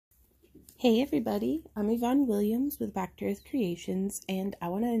Hey everybody, I'm Yvonne Williams with Back to Earth Creations, and I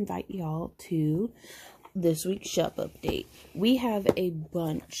want to invite y'all to this week's shop update. We have a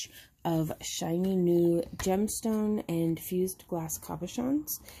bunch of shiny new gemstone and fused glass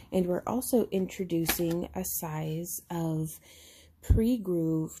cabochons, and we're also introducing a size of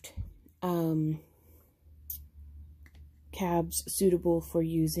pre-grooved cabs suitable for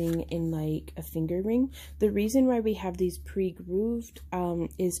using in like a finger ring. The reason why we have these pre-grooved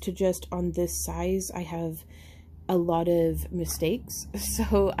is to just on this size I have a lot of mistakes,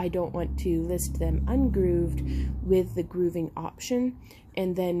 so I don't want to list them ungrooved with the grooving option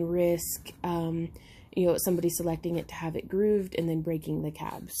and then risk somebody selecting it to have it grooved and then breaking the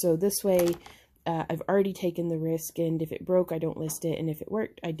cab. So this way I've already taken the risk, and if it broke I don't list it, and if it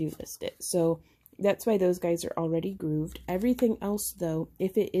worked I do list it. So that's why those guys are already grooved. Everything else, though,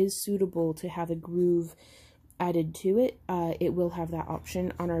 if it is suitable to have a groove added to it, it will have that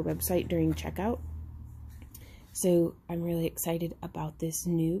option on our website during checkout. So I'm really excited about this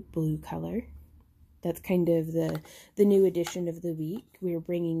new blue color. That's kind of the new addition of the week. We're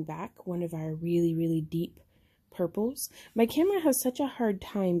bringing back one of our really, really deep purples. My camera has such a hard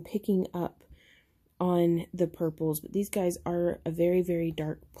time picking up on the purples, but these guys are a very, very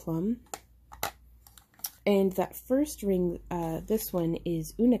dark plum. And that first ring, this one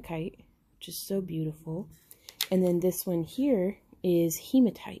is Unakite, which is so beautiful. And then this one here is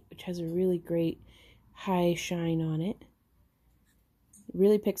Hematite, which has a really great high shine on it. It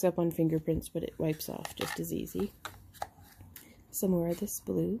really picks up on fingerprints, but it wipes off just as easy. Some more of this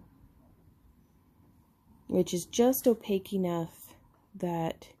blue, which is just opaque enough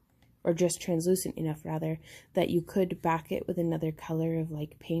that, or just translucent enough rather, that you could back it with another color of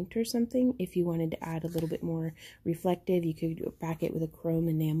like paint or something. If you wanted to add a little bit more reflective, you could back it with a chrome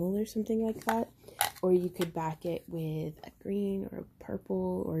enamel or something like that. Or you could back it with a green or a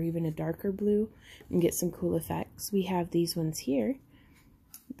purple or even a darker blue and get some cool effects. We have these ones here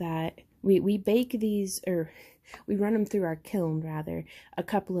that we bake these, or we run them through our kiln rather a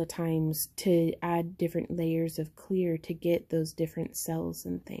couple of times to add different layers of clear to get those different cells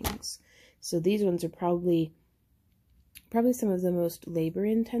and things. So these ones are probably some of the most labor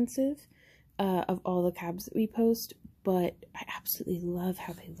intensive of all the cabs that we post, but I absolutely love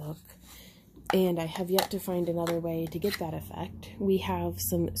how they look. And I have yet to find another way to get that effect. We have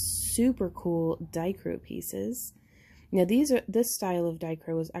some super cool Dichro pieces. Now this style of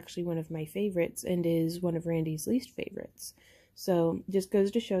Dichro is actually one of my favorites and is one of Randy's least favorites. So just goes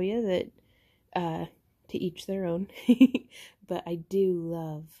to show you that to each their own. But I do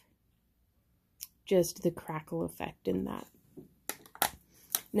love just the crackle effect in that.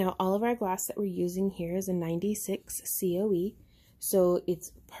 Now all of our glass that we're using here is a 96 COE. So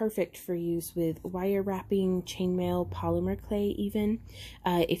it's perfect for use with wire wrapping, chainmail, polymer clay even.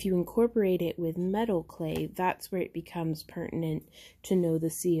 If you incorporate it with metal clay, that's where it becomes pertinent to know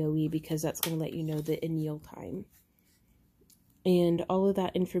the COE, because that's going to let you know the anneal time. And all of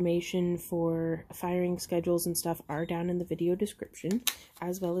that information for firing schedules and stuff are down in the video description,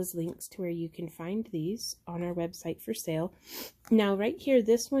 as well as links to where you can find these on our website for sale. Now, right here,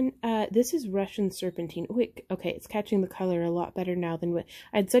 this one, this is Russian Serpentine. Wait, okay, it's catching the color a lot better now than what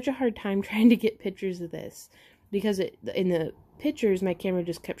I had such a hard time trying to get pictures of this, because in the pictures, my camera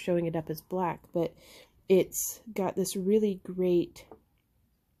just kept showing it up as black, but it's got this really great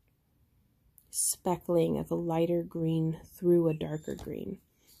speckling of a lighter green through a darker green.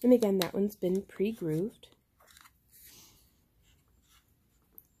 And again, that one's been pre-grooved.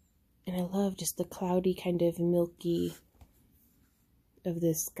 And I love just the cloudy kind of milky of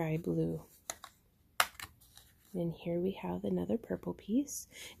this sky blue. And here we have another purple piece.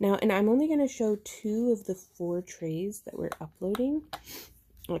 Now, and I'm only going to show 2 of the 4 trays that we're uploading.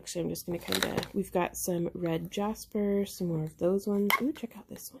 Actually, I'm just going to we've got some red jasper, some more of those ones. Ooh, check out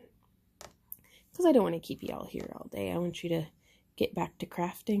this one. Because I don't want to keep y'all here all day. I want you to get back to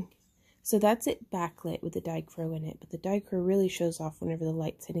crafting. So that's it backlit with the Dichro in it, but the Dichro really shows off whenever the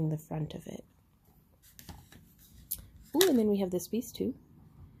light's hitting the front of it. Ooh, and then we have this piece too.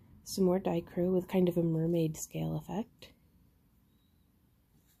 Some more Dichro with kind of a mermaid scale effect.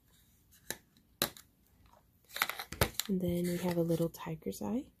 And then we have a little tiger's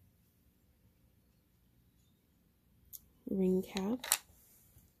eye. Ring cab.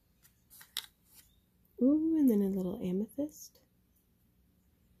 Ooh, and then a little amethyst.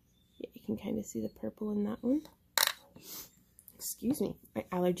 Yeah, you can kind of see the purple in that one. Excuse me. My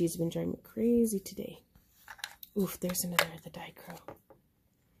allergies have been driving me crazy today. Oof, there's another of the Dichro.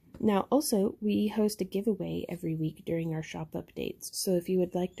 Now, also, we host a giveaway every week during our shop updates. So if you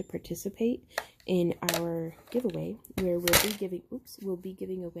would like to participate in our giveaway, where we'll be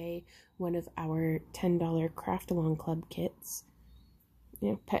giving away one of our $10 Craft Along Club kits. You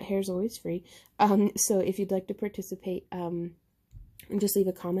know, pet hair is always free. So if you'd like to participate, and just leave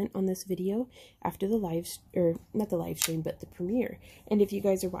a comment on this video after the not the live stream, but the premiere. And if you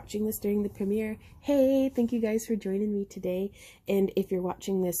guys are watching this during the premiere, hey, thank you guys for joining me today. And if you're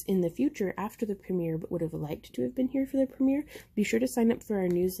watching this in the future after the premiere, but would have liked to have been here for the premiere, be sure to sign up for our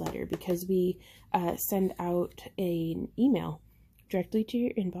newsletter, because we send out an email directly to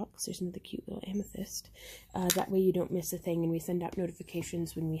your inbox. There's another cute little amethyst. That way you don't miss a thing, and we send out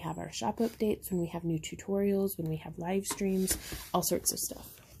notifications when we have our shop updates, when we have new tutorials, when we have live streams, all sorts of stuff.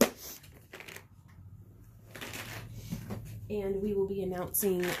 And we will be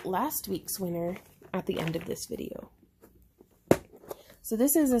announcing last week's winner at the end of this video. So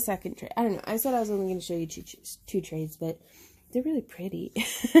this is a second tray. I don't know, I said I was only going to show you two trays, but they're really pretty.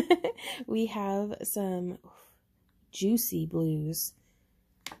 We have some juicy blues,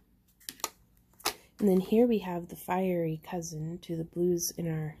 and then here we have the fiery cousin to the blues in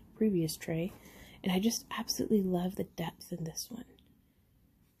our previous tray, and I just absolutely love the depth in this one.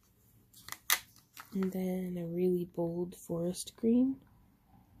 And then a really bold forest green.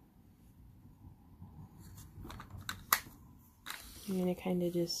 I'm gonna kind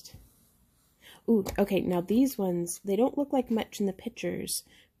of just, ooh, okay, now these ones, they don't look like much in the pictures,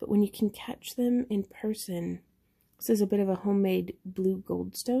 but when you can catch them in person, this is a bit of a homemade blue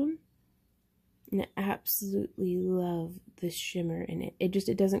goldstone, and I absolutely love the shimmer in it.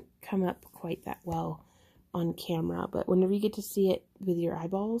 It doesn't come up quite that well on camera, but whenever you get to see it with your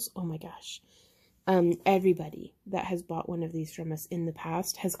eyeballs, oh my gosh. Everybody that has bought one of these from us in the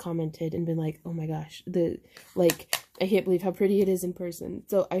past has commented and been like, oh my gosh, I can't believe how pretty it is in person.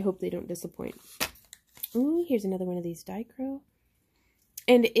 So I hope they don't disappoint. Ooh, here's another one of these Dichro.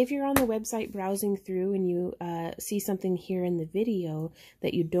 And if you're on the website browsing through and you see something here in the video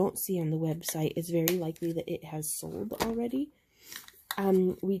that you don't see on the website, it's very likely that it has sold already.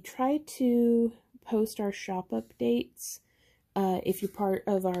 We try to post our shop updates. If you're part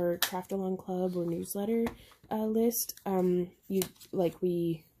of our Craft Along Club or newsletter list,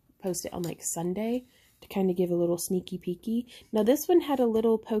 we post it on like Sunday to kind of give a little sneaky peeky. Now this one had a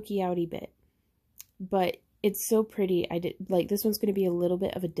little pokey outy bit, but it's so pretty. This one's going to be a little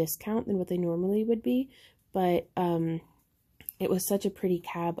bit of a discount than what they normally would be, but it was such a pretty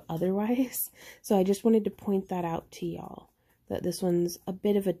cab otherwise. So I just wanted to point that out to y'all, that this one's a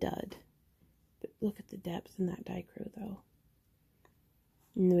bit of a dud. But look at the depth in that Dichro though.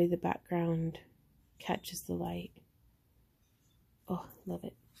 And the way the background catches the light. Oh, love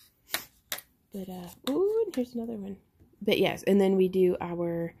it. But, ooh, and here's another one. But yes, and then we do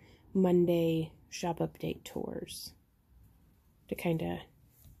our Monday shop update tours to kind of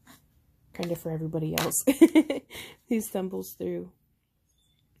for everybody else who stumbles through.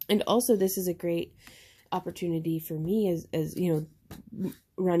 And also this is a great opportunity for me as you know,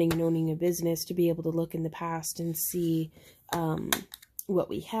 running and owning a business, to be able to look in the past and see what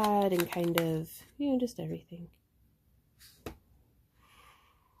we had and kind of, you know, just everything.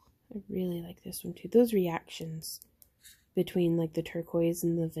 I really like this one too. Those reactions between like the turquoise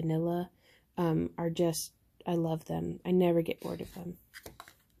and the vanilla are just, I love them. I never get bored of them.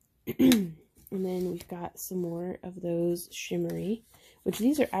 And then we've got some more of those shimmery, which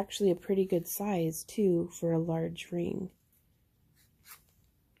these are actually a pretty good size too for a large ring.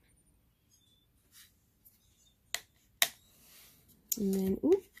 And then,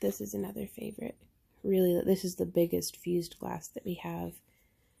 ooh, this is another favorite. Really, this is the biggest fused glass that we have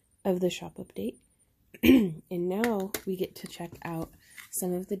of the shop update. And now we get to check out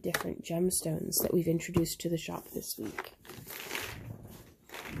some of the different gemstones that we've introduced to the shop this week.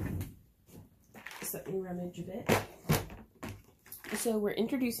 Just let me rummage a bit. So we're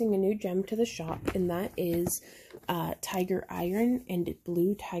introducing a new gem to the shop, and that is Tiger Iron and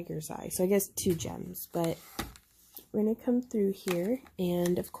Blue Tiger's Eye. So I guess two gems, but we're going to come through here,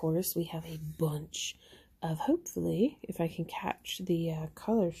 and of course we have a bunch of, hopefully, if I can catch the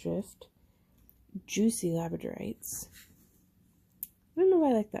color shift, juicy labradorites. I don't know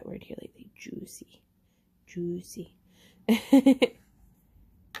why I like that word here lately. Juicy. Juicy.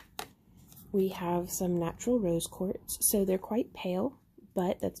 We have some natural rose quartz. So they're quite pale,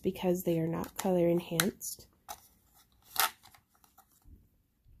 but that's because they are not color enhanced.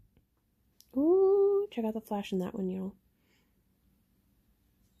 Ooh, check out the flash in that one, y'all.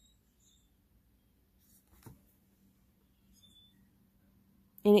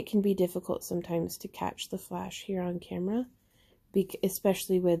 And it can be difficult sometimes to catch the flash here on camera,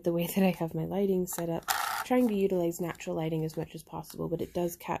 especially with the way that I have my lighting set up, trying to utilize natural lighting as much as possible, but it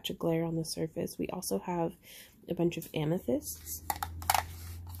does catch a glare on the surface. We also have a bunch of amethysts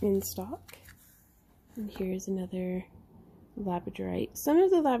in stock. And here's another labradorite. Some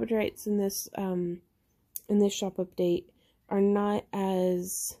of the labradorites in this shop update are not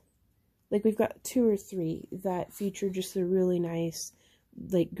as, like, we've got 2 or 3 that feature just a really nice,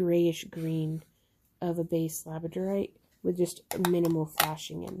 like, grayish green of a base labradorite with just minimal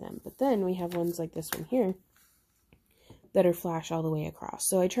flashing in them. But then we have ones like this one here that are flash all the way across.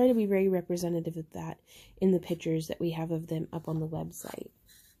 So I try to be very representative of that in the pictures that we have of them up on the website.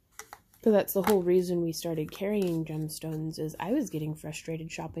 But that's the whole reason we started carrying gemstones, is I was getting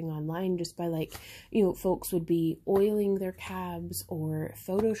frustrated shopping online just by, like, you know, folks would be oiling their cabs or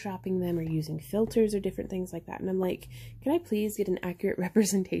photoshopping them or using filters or different things like that. And I'm like, can I please get an accurate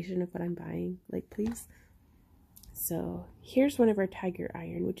representation of what I'm buying? Like, please? So here's one of our tiger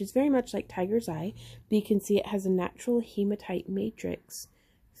iron, which is very much like tiger's eye, but you can see it has a natural hematite matrix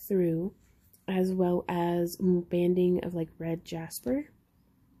through, as well as banding of like red jasper.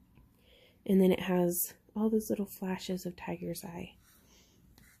 And then it has all those little flashes of tiger's eye.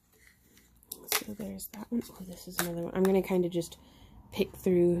 So there's that one. Oh, this is another one. I'm going to kind of just pick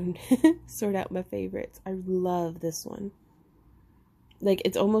through and sort out my favorites. I love this one. Like,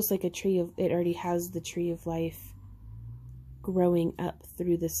 it's almost like a tree of, it already has the tree of life growing up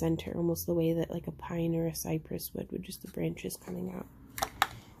through the center, almost the way that like a pine or a cypress would, with just the branches coming out.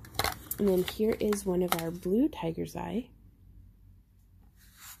 And then here is one of our blue tiger's eye.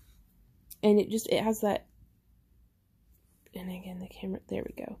 And it has that, and again, the camera, there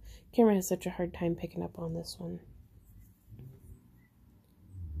we go. Camera has such a hard time picking up on this one.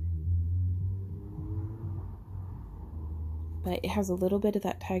 But it has a little bit of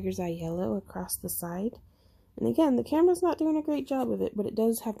that tiger's eye yellow across the side. And again, the camera's not doing a great job of it, but it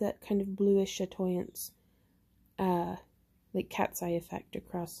does have that kind of bluish chatoyance, like cat's eye effect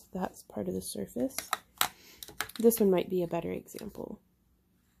across that part of the surface. This one might be a better example.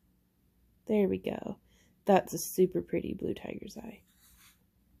 There we go. That's a super pretty blue tiger's eye.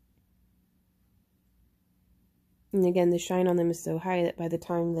 And again, the shine on them is so high that by the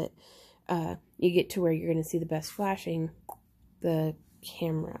time that you get to where you're going to see the best flashing, the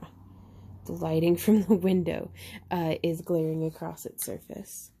camera, the lighting from the window is glaring across its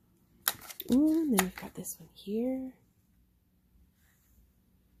surface. Ooh, and then we've got this one here.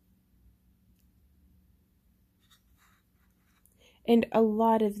 And a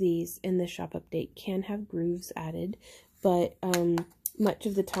lot of these in the shop update can have grooves added, but much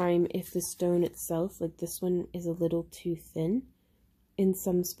of the time, if the stone itself, like this one, is a little too thin in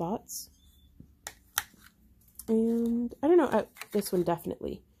some spots. And I don't know, this one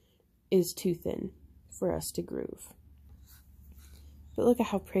definitely is too thin for us to groove. But look at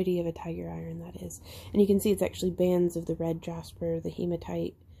how pretty of a tiger iron that is. And you can see it's actually bands of the red jasper, the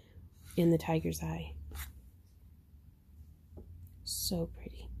hematite, in the tiger's eye. So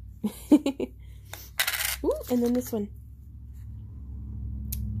pretty. Ooh, and then this one.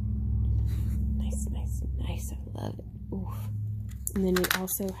 Nice, nice, nice. I love it. Ooh. And then we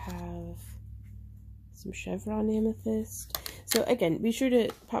also have some chevron amethyst. So again, be sure to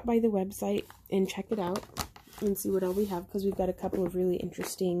pop by the website and check it out and see what all we have, because we've got a couple of really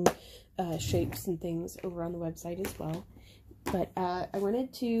interesting shapes and things over on the website as well. But I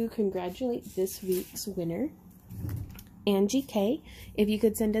wanted to congratulate this week's winner, Angie K. If you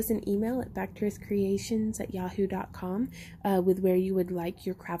could send us an email at backtoearthcreations@yahoo.com with where you would like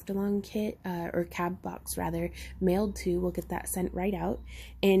your craft along kit or cab box rather mailed to, we'll get that sent right out.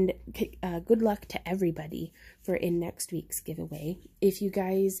 And good luck to everybody for in next week's giveaway. If you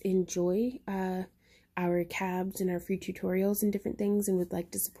guys enjoy our cabs and our free tutorials and different things and would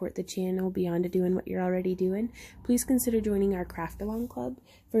like to support the channel beyond doing what you're already doing, please consider joining our craft along club.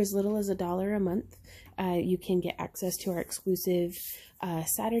 For as little as $1 a month, you can get access to our exclusive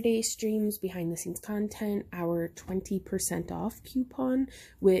Saturday streams, behind the scenes content, our 20% off coupon,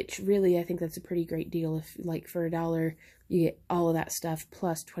 which really I think that's a pretty great deal. If like for $1 you get all of that stuff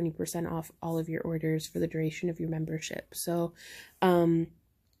plus 20% off all of your orders for the duration of your membership. So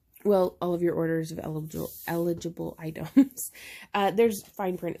well, all of your orders of eligible items. There's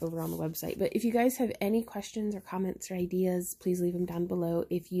fine print over on the website. But if you guys have any questions or comments or ideas, please leave them down below.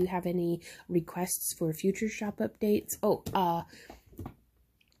 If you have any requests for future shop updates.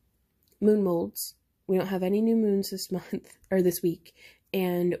 Moon molds. We don't have any new moons this month, or this week.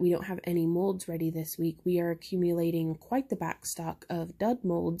 And we don't have any molds ready this week. We are accumulating quite the backstock of dud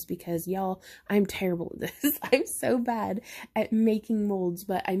molds because, y'all, I'm terrible at this. I'm so bad at making molds,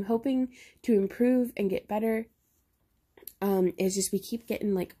 but I'm hoping to improve and get better. is just we keep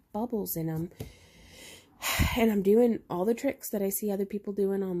getting like bubbles in them. And I'm doing all the tricks that I see other people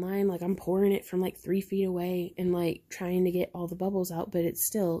doing online. Like I'm pouring it from like 3 feet away and like trying to get all the bubbles out, but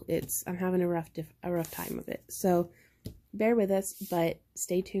I'm having a rough time of it. So bear with us, but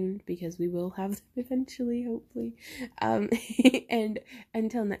stay tuned because we will have them eventually, hopefully. And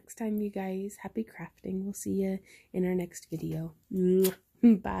until next time, you guys, happy crafting. We'll see you in our next video.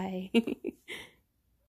 Bye.